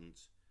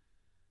accountants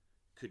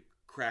could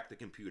crack the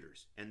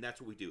computers. And that's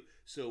what we do.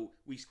 So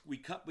we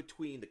cut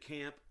between the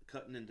camp,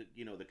 cutting into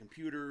the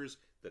computers,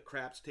 the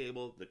craps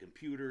table, the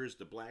computers,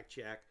 the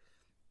blackjack.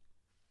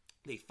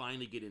 They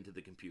finally get into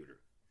the computer.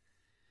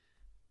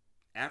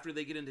 After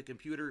they get into the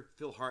computer,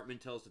 Phil Hartman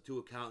tells the two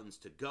accountants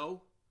to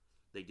go.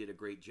 They did a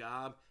great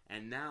job.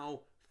 And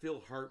now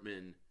Phil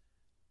Hartman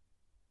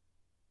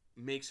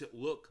makes it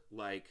look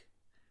like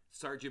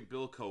Sergeant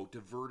Bilko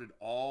diverted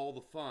all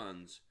the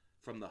funds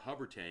from the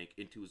hover tank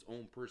into his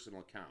own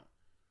personal account.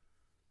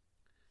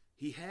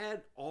 He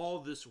had all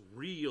this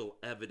real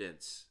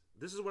evidence.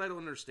 This is what I don't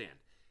understand.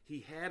 He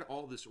had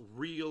all this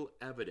real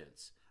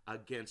evidence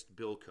against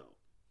Bilko,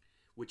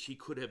 which he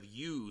could have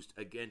used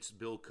against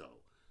Bilko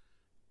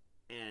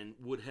and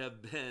would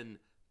have been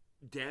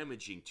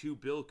damaging to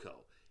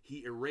Bilko.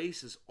 He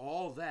erases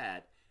all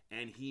that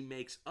and he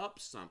makes up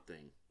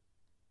something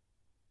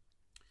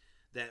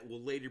that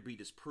will later be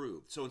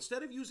disproved. So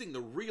instead of using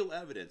the real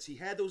evidence, he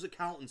had those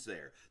accountants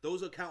there.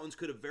 Those accountants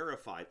could have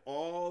verified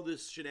all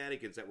this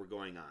shenanigans that were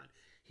going on.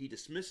 He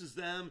dismisses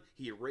them,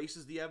 he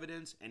erases the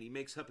evidence, and he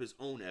makes up his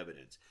own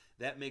evidence.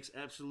 That makes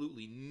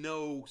absolutely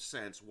no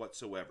sense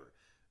whatsoever.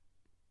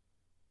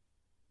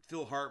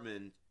 Phil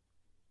Hartman,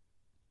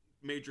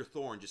 Major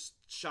Thorne, just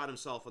shot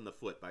himself in the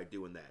foot by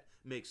doing that.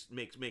 Makes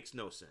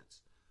no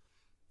sense.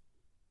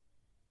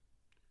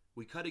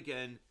 We cut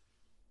again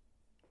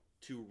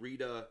to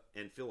Rita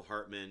and Phil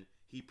Hartman.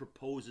 He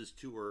proposes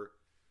to her,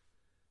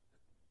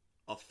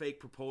 a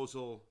fake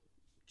proposal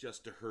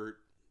just to hurt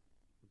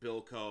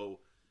Bilko.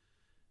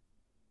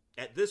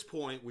 At this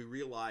point, we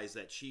realize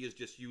that she is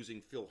just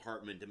using Phil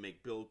Hartman to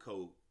make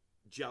Bilko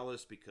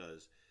jealous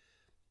because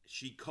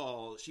she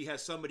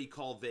has somebody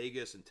call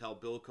Vegas and tell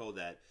Bilko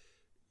that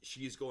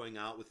she's going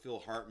out with Phil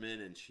Hartman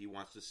and she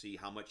wants to see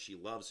how much she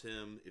loves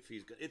him.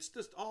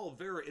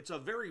 It's a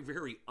very,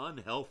 very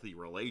unhealthy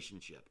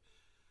relationship.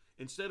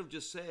 Instead of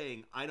just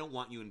saying, I don't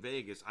want you in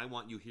Vegas, I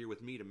want you here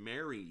with me to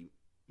marry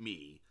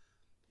me,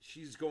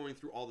 she's going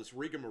through all this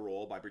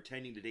rigmarole by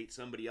pretending to date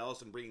somebody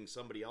else and bringing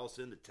somebody else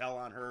in to tell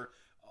on her.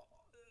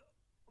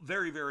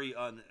 Very, very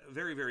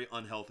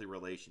unhealthy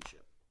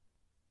relationship.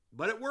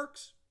 But it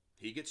works.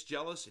 He gets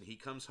jealous and he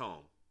comes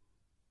home.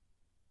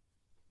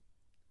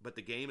 But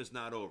the game is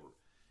not over.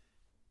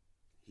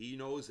 He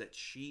knows that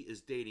she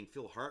is dating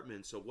Phil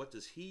Hartman, so what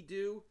does he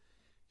do?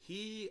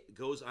 He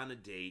goes on a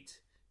date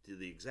to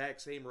the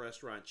exact same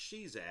restaurant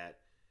she's at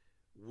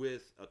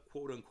with a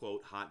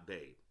quote-unquote hot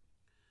babe.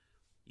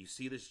 You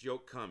see this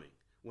joke coming.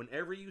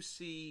 Whenever you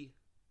see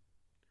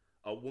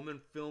a woman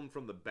filmed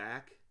from the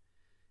back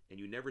and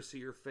you never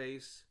see her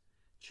face,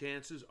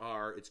 chances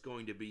are it's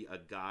going to be a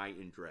guy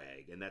in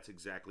drag, and that's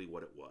exactly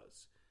what it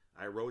was.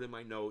 I wrote in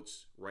my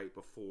notes right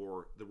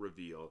before the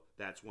reveal,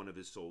 that's one of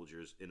his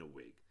soldiers in a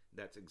wig.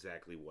 That's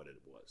exactly what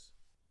it was.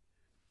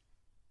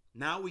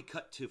 Now we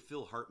cut to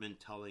Phil Hartman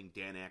telling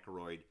Dan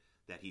Aykroyd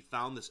that he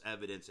found this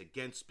evidence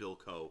against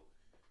Bilko.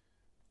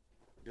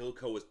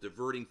 Bilko was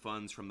diverting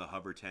funds from the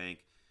hover tank.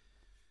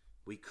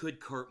 We could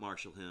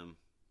court-martial him,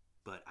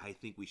 but I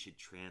think we should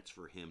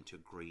transfer him to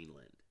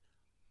Greenland.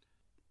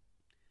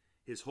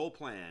 His whole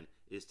plan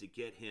is to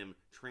get him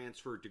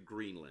transferred to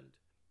Greenland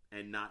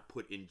and not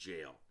put in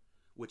jail,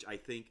 which I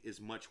think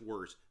is much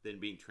worse than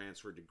being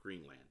transferred to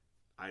Greenland.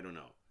 I don't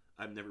know.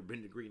 I've never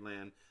been to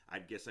Greenland. I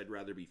guess I'd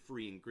rather be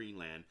free in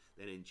Greenland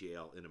than in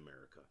jail in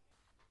America.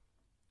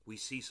 We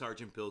see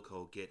Sergeant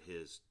Bilko get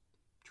his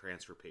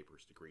transfer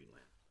papers to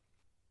Greenland.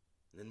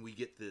 And then we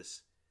get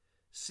this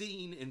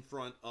scene in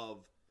front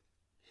of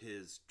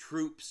his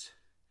troops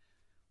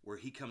where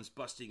he comes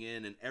busting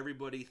in and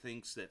everybody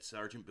thinks that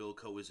Sergeant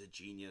Bilko is a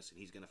genius and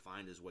he's going to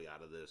find his way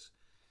out of this.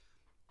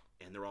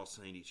 And they're all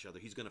saying to each other,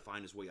 he's going to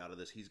find his way out of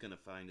this, he's going to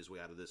find his way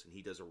out of this. And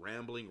he does a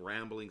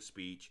rambling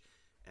speech.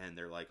 And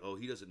they're like, oh,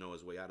 he doesn't know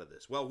his way out of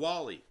this. Well,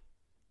 Wally,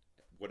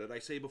 what did I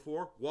say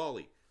before?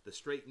 Wally, the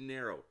straight and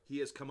narrow, he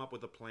has come up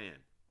with a plan.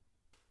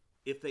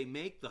 If they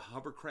make the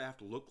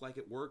hovercraft look like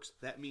it works,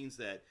 that means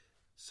that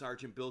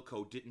Sergeant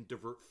Bilko didn't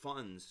divert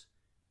funds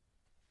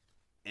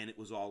and it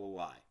was all a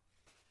lie.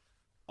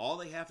 All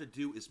they have to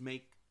do is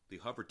make the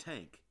hover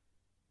tank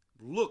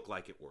look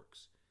like it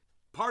works.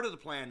 Part of the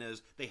plan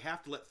is they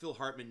have to let Phil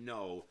Hartman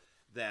know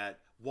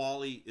that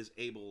Wally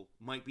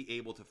might be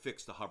able to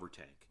fix the hover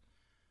tank.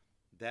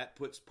 That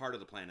puts part of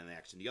the plan in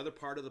action. The other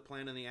part of the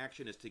plan in the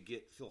action is to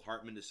get Phil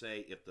Hartman to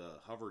say if the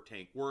hover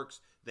tank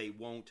works, they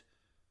won't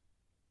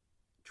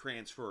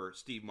transfer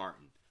Steve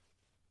Martin.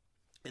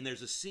 And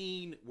there's a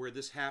scene where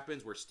this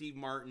happens, where Steve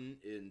Martin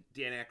and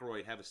Dan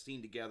Aykroyd have a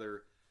scene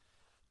together.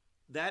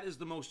 That is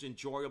the most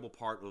enjoyable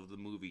part of the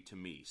movie to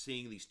me.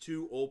 Seeing these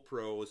two old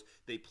pros,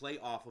 they play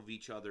off of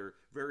each other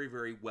very,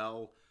 very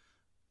well.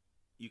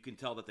 You can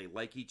tell that they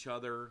like each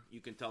other.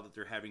 You can tell that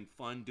they're having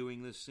fun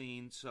doing this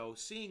scene. So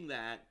seeing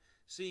that,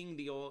 seeing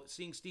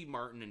Steve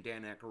Martin and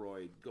Dan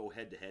Aykroyd go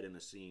head to head in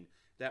a scene,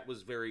 that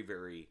was very,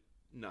 very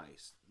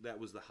nice. That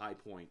was the high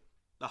point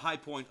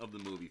of the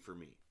movie for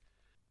me.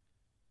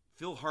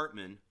 Phil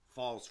Hartman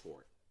falls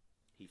for it.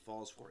 He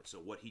falls for it. So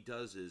what he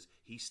does is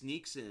he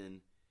sneaks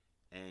in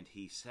and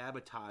he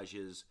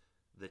sabotages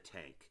the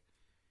tank.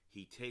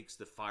 He takes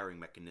the firing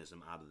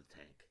mechanism out of the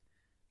tank,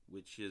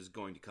 which is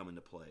going to come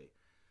into play,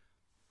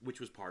 which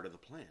was part of the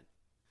plan.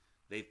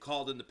 They've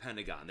called in the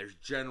Pentagon. There's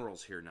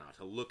generals here now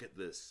to look at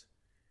this.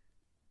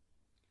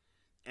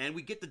 And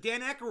we get the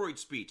Dan Aykroyd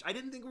speech. I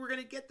didn't think we were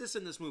going to get this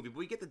in this movie, but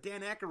we get the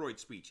Dan Aykroyd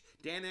speech.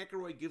 Dan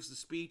Aykroyd gives the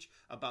speech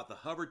about the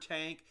hover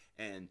tank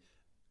and,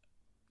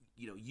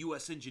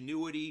 U.S.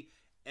 ingenuity.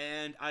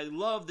 And I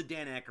love the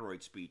Dan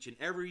Aykroyd speech. In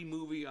every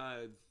movie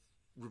I've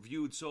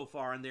reviewed so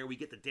far in there, we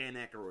get the Dan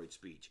Aykroyd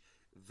speech.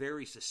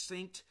 Very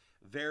succinct,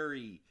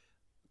 very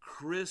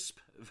crisp,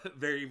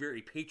 very,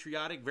 very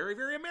patriotic, very,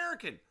 very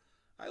American.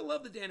 I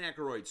love the Dan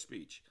Aykroyd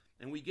speech.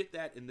 And we get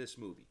that in this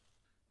movie.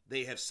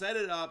 They have set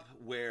it up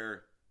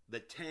where the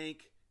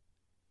tank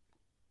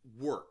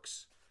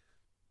works,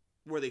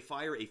 where they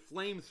fire a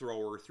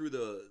flamethrower through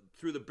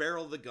the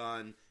barrel of the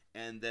gun,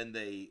 and then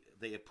they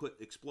have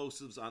put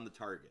explosives on the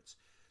targets.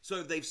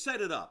 So they've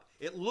set it up.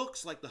 It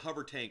looks like the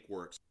hover tank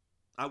works.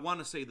 I want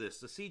to say this.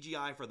 The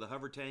CGI for the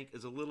hover tank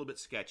is a little bit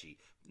sketchy.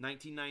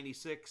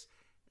 1996,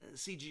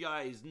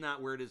 CGI is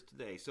not where it is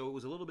today. So it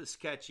was a little bit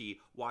sketchy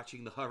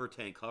watching the hover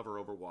tank hover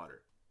over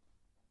water.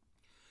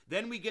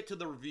 Then we get to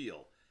the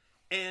reveal.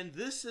 And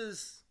this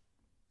is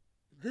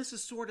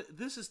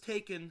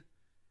taken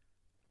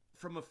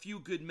from A Few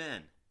Good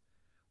Men,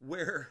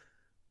 where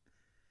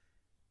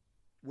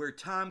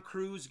Tom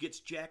Cruise gets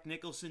Jack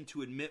Nicholson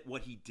to admit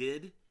what he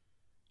did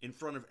in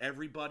front of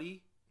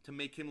everybody to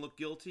make him look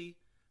guilty.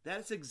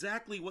 That's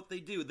exactly what they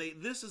do.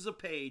 This is a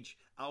page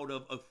out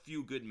of A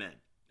Few Good Men,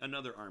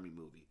 another Army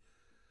movie,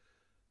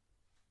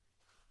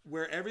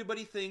 where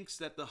everybody thinks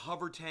that the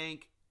hover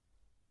tank,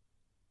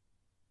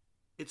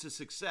 it's a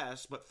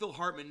success, but Phil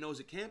Hartman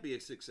knows it can't be a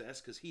success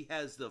because he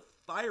has the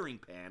firing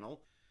panel,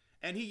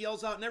 and he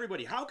yells out at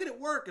everybody, how can it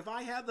work if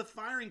I have the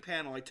firing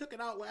panel? I took it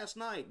out last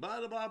night, blah,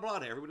 blah, blah, blah.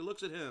 Everybody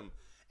looks at him,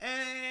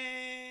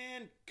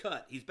 and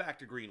cut. He's back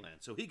to Greenland,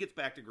 so he gets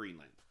back to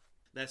Greenland.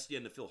 That's the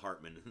end of Phil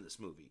Hartman in this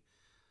movie.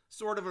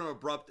 Sort of an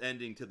abrupt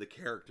ending to the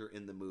character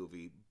in the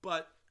movie,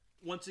 but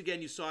once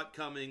again, you saw it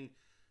coming.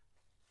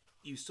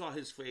 You saw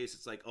his face.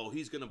 It's like, oh,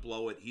 he's going to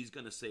blow it. He's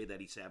going to say that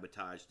he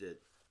sabotaged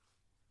it.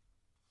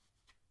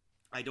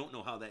 I don't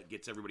know how that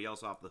gets everybody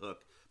else off the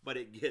hook, but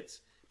it gets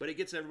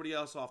everybody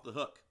else off the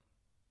hook.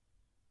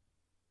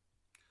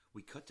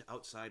 We cut to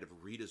outside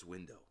of Rita's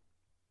window,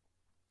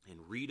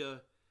 and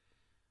Rita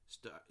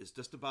is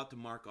just about to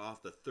mark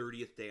off the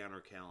 30th day on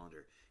her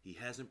calendar. He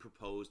hasn't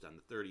proposed on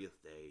the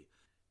 30th day.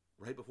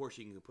 Right before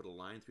she can put a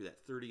line through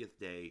that 30th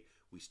day,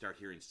 we start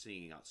hearing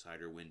singing outside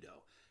her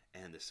window,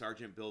 and the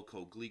Sergeant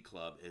Bilko Glee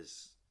Club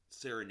is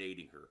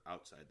serenading her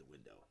outside the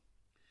window.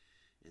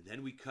 And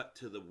then we cut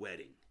to the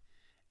wedding.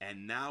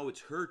 And now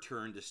it's her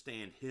turn to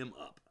stand him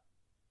up.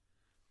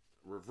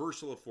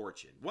 reversal of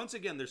fortune. Once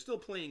again, they're still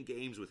playing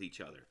games with each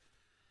other.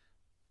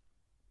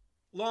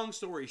 Long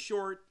story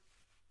short,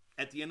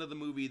 at the end of the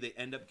movie, they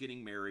end up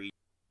getting married.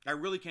 I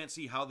really can't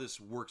see how this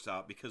works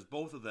out because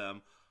both of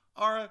them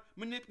are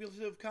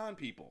manipulative con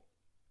people.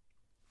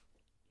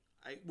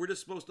 We're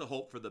just supposed to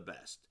hope for the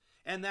best.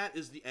 And that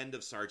is the end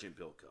of Sergeant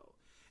Bilko.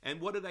 And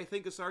what did I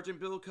think of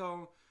Sergeant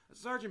Bilko?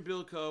 Sergeant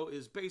Bilko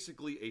is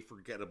basically a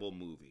forgettable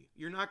movie.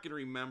 You're not going to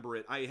remember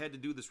it. I had to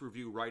do this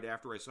review right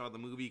after I saw the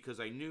movie because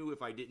I knew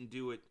if I didn't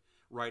do it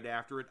right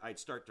after it, I'd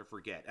start to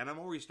forget. And I'm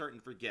already starting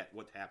to forget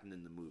what happened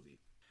in the movie.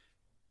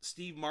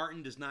 Steve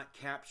Martin does not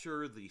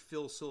capture the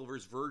Phil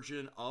Silvers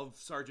version of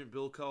Sergeant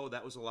Bilko.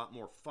 That was a lot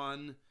more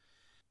fun.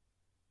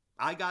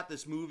 I got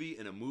this movie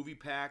in a movie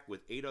pack with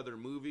 8 other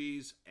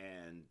movies,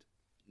 and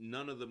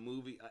none of the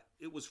movie...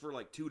 It was for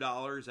like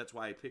 $2. That's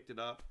why I picked it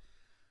up.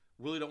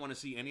 Really don't want to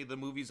see any of the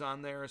movies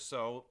on there,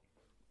 so...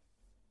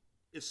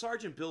 If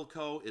Sergeant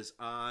Bilko is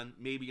on,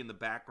 maybe in the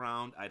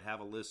background, I'd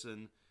have a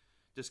listen.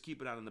 Just keep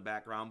it on in the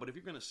background. But if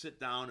you're going to sit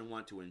down and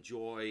want to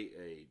enjoy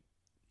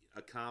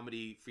a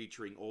comedy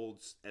featuring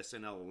old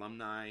SNL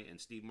alumni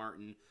and Steve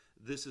Martin,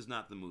 this is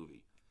not the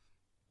movie.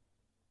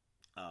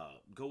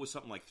 Go with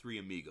something like Three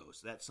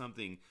Amigos. That's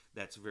something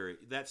that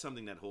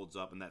holds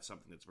up, and that's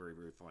something that's very,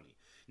 very funny.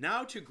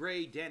 Now to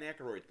grade Dan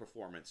Aykroyd's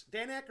performance.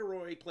 Dan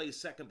Aykroyd plays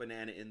Second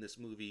Banana in this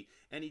movie,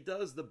 and he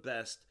does the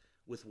best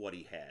with what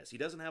he has. He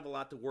doesn't have a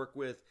lot to work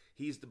with.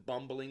 He's the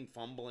bumbling,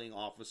 fumbling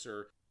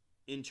officer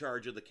in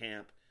charge of the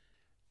camp.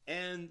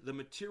 And the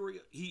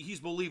material, he's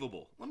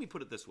believable. Let me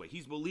put it this way.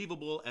 He's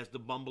believable as the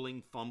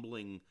bumbling,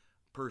 fumbling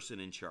person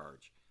in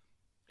charge.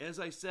 As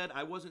I said,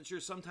 I wasn't sure.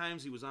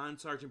 Sometimes he was on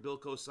Sergeant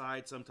Bilko's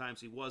side. Sometimes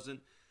he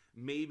wasn't.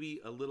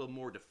 Maybe a little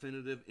more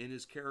definitive in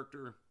his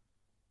character.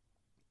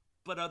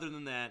 But other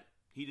than that,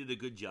 he did a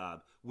good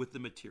job with the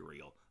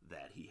material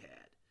that he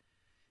had.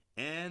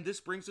 And this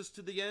brings us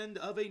to the end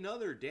of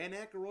another Dan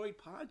Aykroyd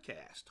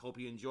podcast. Hope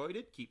you enjoyed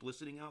it. Keep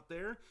listening out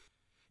there.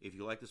 If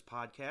you like this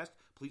podcast,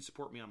 please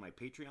support me on my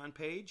Patreon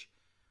page,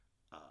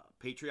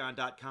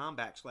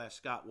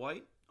 patreon.com/Scott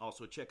White.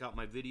 Also, check out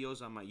my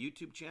videos on my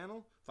YouTube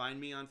channel. Find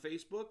me on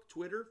Facebook,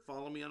 Twitter.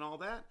 Follow me on all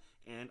that.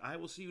 And I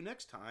will see you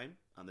next time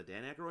on the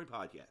Dan Aykroyd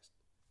Podcast.